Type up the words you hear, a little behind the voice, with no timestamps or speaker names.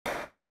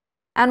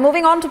And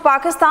moving on to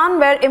Pakistan,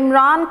 where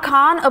Imran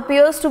Khan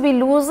appears to be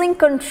losing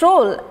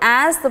control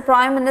as the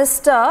Prime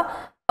Minister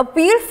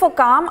appealed for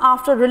calm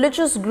after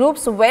religious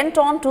groups went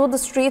on to the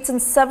streets in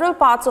several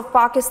parts of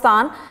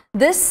Pakistan.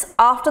 This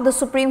after the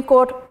Supreme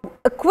Court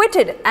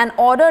acquitted and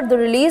ordered the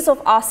release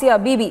of Asia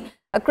Bibi,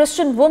 a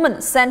Christian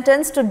woman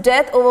sentenced to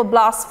death over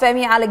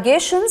blasphemy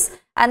allegations.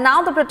 And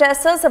now the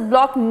protesters have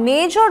blocked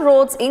major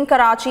roads in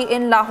Karachi,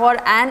 in Lahore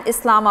and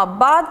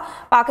Islamabad.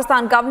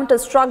 Pakistan government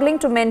is struggling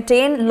to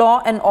maintain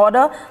law and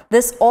order.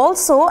 This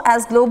also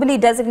as globally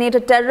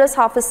designated terrorist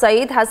Hafiz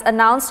Saeed has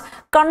announced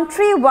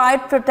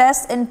countrywide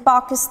protests in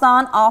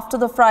Pakistan after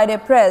the Friday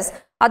press.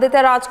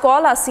 Aditya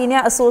Rajkol, our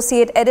senior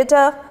associate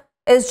editor,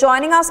 is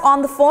joining us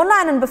on the phone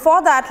line. And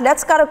before that,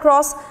 let's cut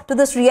across to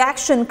this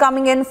reaction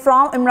coming in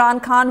from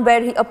Imran Khan,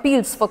 where he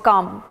appeals for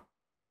calm.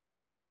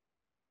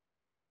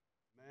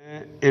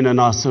 इन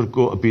अनासर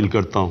को appeal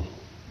करता हूं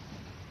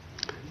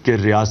कि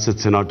रियासत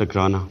से ना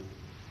टकराना।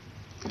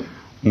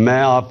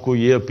 मैं आपको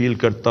ये अपील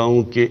करता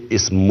हूं कि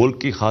इस मुल्क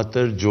की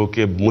खातिर जो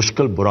कि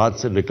मुश्किल बुरात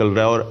से निकल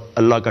रहा है और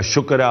अल्लाह का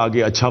शुक्र है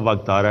आगे अच्छा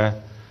वक्त आ रहा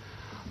है,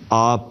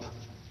 आप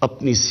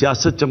अपनी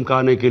सियासत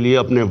चमकाने के लिए,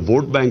 अपने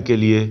वोट बैंक के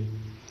लिए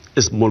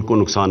इस मुल्क को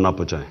नुकसान ना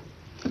पहुंचाएं।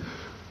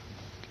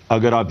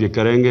 अगर आप ये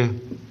करेंगे,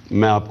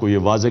 मैं आपको ये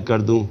वाज़ेह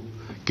कर दूं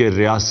कि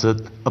रियासत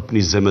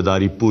अपनी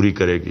जिम्मेदारी पूरी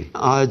करेगी।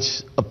 आज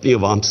अपनी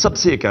अवाम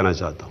सबसे ये कहना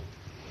चाहता हूं,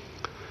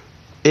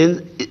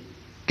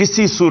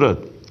 किसी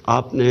सूरत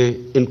आपने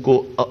इनको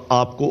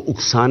आपको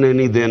उकसाने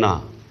नहीं देना।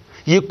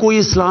 ये कोई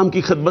इस्लाम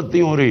की खिदमत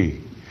नहीं हो रही,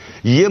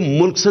 ये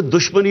मुल्क से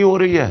दुश्मनी हो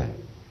रही है।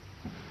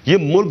 ये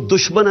मुल्क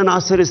दुश्मन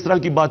अनासर इस तरह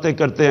की बातें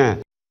करते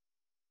हैं।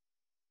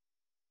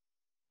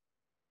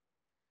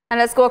 And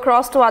let's go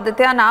across to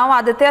Aditya now.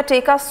 Aditya,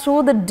 take us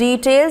through the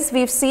details.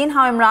 We've seen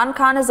how Imran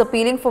Khan is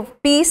appealing for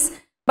peace,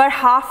 but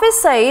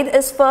Hafiz Saeed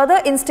is further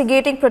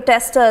instigating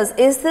protesters.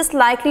 Is this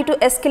likely to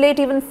escalate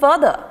even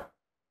further?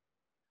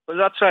 Well,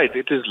 that's right.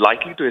 It is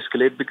likely to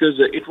escalate because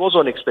it was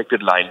on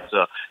expected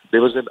lines.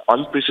 There was an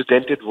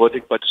unprecedented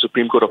verdict by the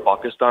Supreme Court of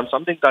Pakistan,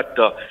 something that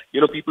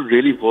people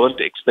really weren't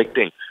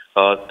expecting.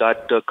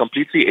 That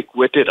completely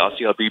acquitted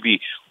Asia Bibi,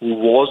 who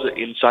was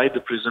inside the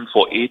prison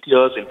for 8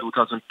 years. In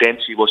 2010,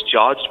 she was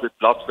charged with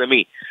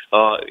blasphemy.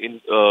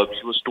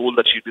 She was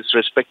told that she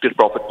disrespected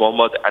Prophet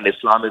Muhammad and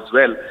Islam as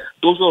well.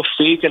 Those were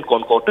fake and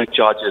concocted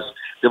charges.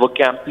 There were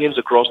campaigns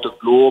across the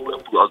globe,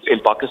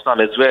 in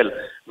Pakistan as well,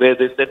 where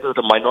they said that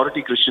a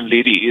minority Christian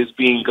lady is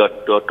being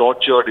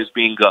tortured, is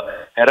being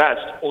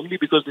harassed only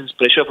because there is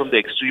pressure from the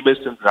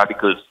extremists and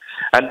radicals.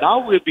 And now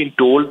we've been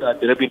told that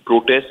there have been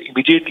protests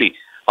immediately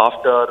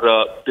after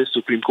this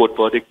Supreme Court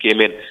verdict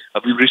came in.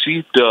 We've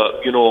received,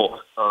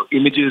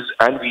 images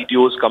and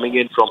videos coming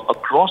in from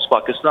across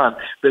Pakistan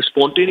where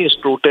spontaneous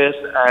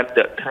protests and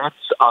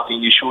threats are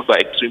being issued by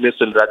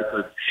extremists and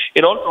radicals.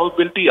 In all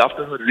probability,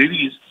 after her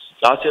release,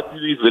 Asia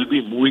Bibi will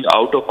be moving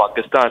out of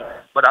Pakistan.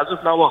 But as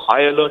of now, a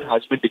high alert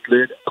has been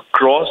declared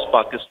across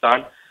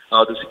Pakistan.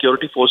 The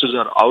security forces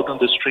are out on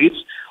the streets.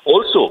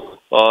 Also,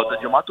 the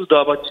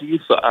Jamaat-ul-Da'wah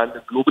chief and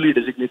the globally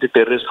designated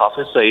terrorist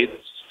Hafiz Saeed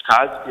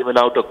has given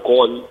out a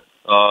call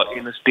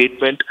in a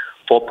statement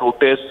for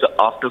protests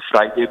after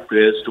Friday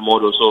prayers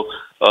tomorrow. So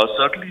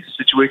certainly the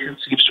situation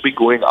seems to be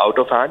going out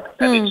of hand.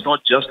 And it's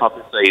not just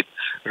Hafiz Saeed.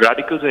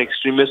 Radicals and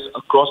extremists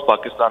across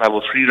Pakistan have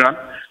a free run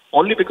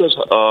only because,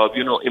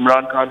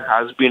 Imran Khan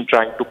has been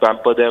trying to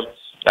pamper them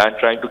and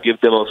trying to give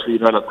them a free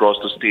run across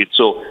the state.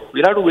 So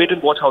we'll have to wait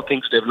and watch how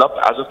things develop.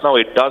 As of now,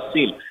 it does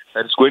seem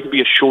that it's going to be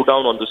a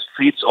showdown on the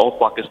streets of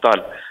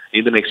Pakistan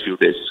in the next few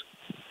days.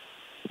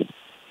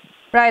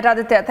 Right,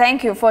 Aditya,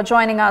 thank you for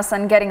joining us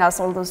and getting us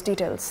all those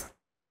details.